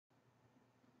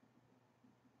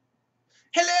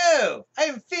Hello, I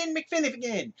am Finn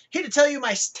McFinnigan, here to tell you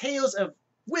my tales of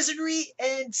wizardry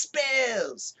and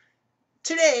spells.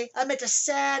 Today, I met a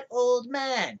sad old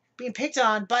man being picked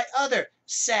on by other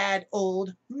sad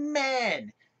old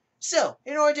men. So,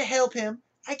 in order to help him,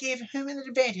 I gave him an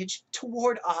advantage to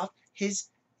ward off his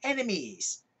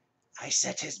enemies. I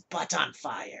set his butt on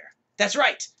fire. That's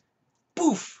right,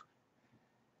 boof!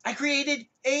 I created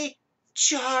a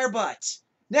Charbutt.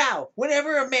 Now,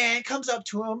 whenever a man comes up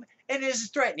to him and is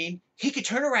threatening, he could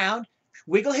turn around,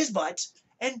 wiggle his butt,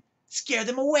 and scare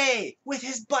them away with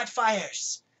his butt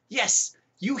fires. Yes,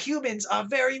 you humans are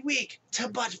very weak to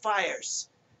butt fires.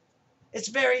 It's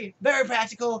very, very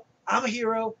practical. I'm a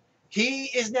hero. He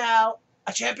is now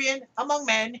a champion among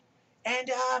men,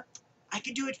 and I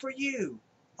can do it for you.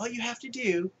 All you have to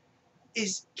do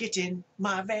is get in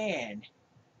my van.